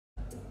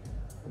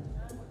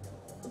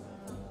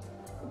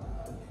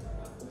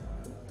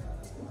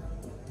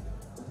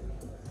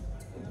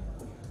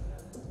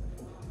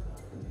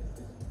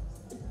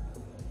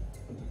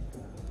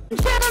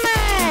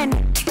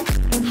Gentlemen,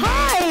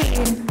 hi!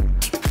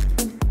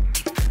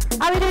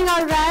 Are we doing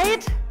all right?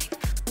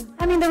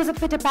 I mean, there was a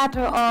pitter-patter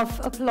of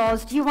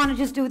applause. Do you want to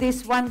just do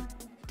this one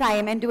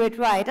time and do it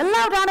right? A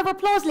loud round of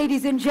applause,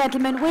 ladies and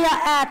gentlemen. We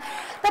are at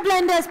the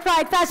Blenders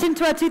Pride Fashion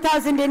Tour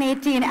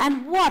 2018,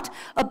 and what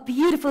a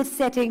beautiful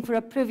setting for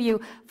a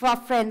preview for our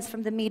friends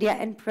from the media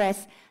and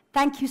press.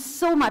 Thank you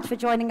so much for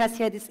joining us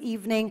here this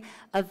evening.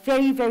 A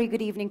very, very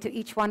good evening to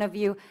each one of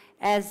you.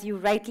 As you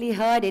rightly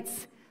heard,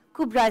 it's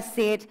Kubra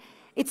said,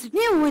 it's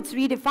new, it's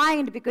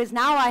redefined, because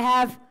now I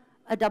have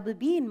a double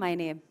B in my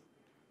name.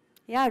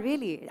 Yeah,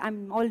 really,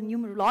 I'm all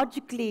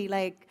numerologically,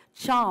 like,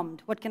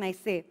 charmed. What can I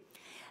say?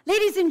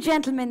 Ladies and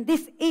gentlemen,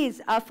 this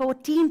is our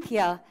 14th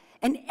year,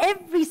 and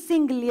every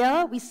single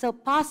year we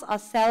surpass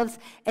ourselves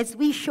as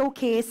we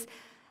showcase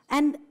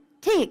and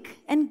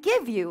take and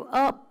give you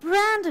a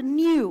brand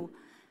new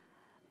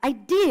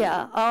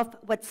idea of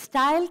what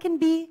style can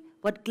be,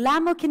 what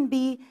glamour can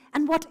be,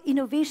 and what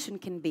innovation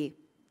can be.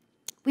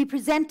 We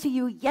present to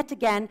you yet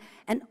again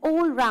an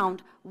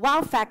all-round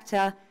wow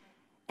factor,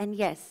 and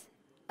yes,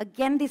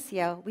 again this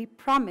year, we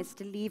promise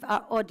to leave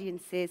our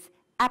audiences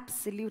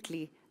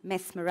absolutely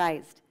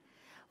mesmerized.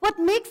 What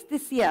makes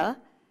this year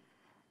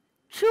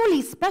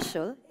truly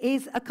special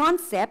is a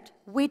concept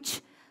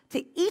which,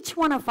 to each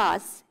one of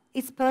us,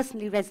 is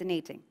personally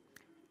resonating.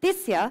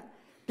 This year,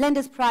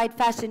 Blenders Pride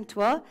Fashion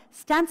Tour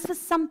stands for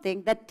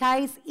something that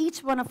ties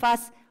each one of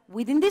us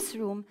within this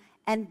room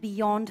and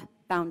beyond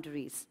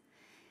boundaries.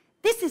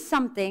 This is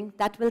something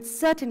that will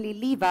certainly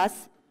leave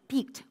us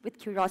piqued with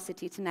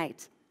curiosity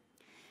tonight.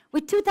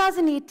 With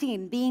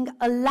 2018 being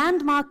a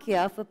landmark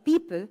year for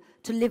people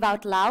to live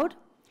out loud,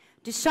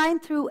 to shine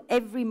through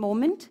every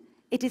moment,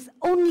 it is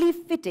only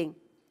fitting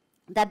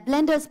that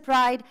Blenders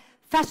Pride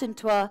Fashion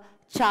Tour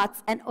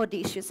charts an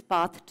audacious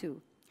path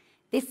too.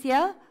 This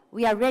year,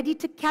 we are ready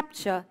to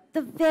capture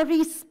the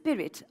very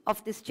spirit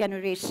of this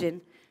generation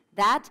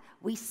that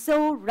we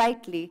so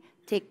rightly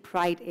take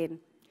pride in.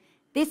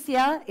 This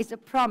year is a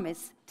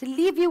promise to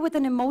leave you with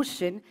an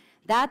emotion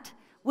that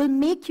will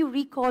make you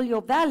recall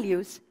your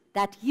values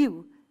that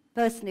you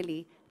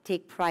personally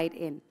take pride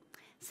in.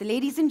 So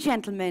ladies and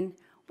gentlemen,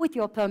 with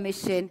your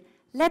permission,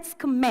 let's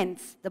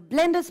commence the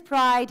Blenders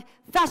Pride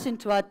Fashion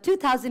Tour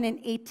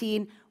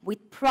 2018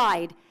 with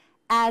pride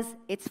as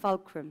its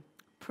fulcrum.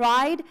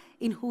 Pride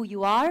in who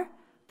you are,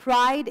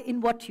 pride in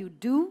what you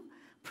do,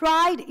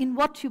 pride in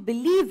what you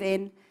believe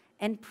in,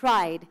 and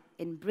pride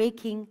in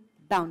breaking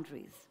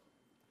boundaries.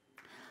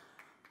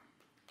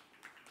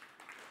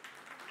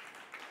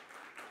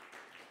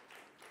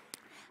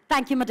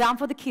 Thank you, Madame,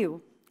 for the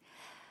cue.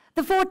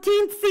 The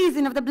 14th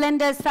season of the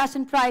Blenders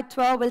Fashion Pride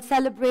Tour will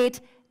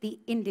celebrate the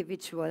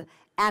individual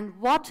and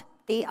what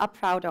they are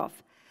proud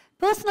of.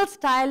 Personal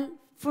style,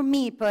 for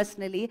me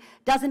personally,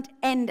 doesn't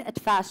end at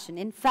fashion.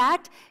 In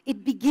fact,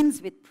 it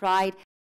begins with pride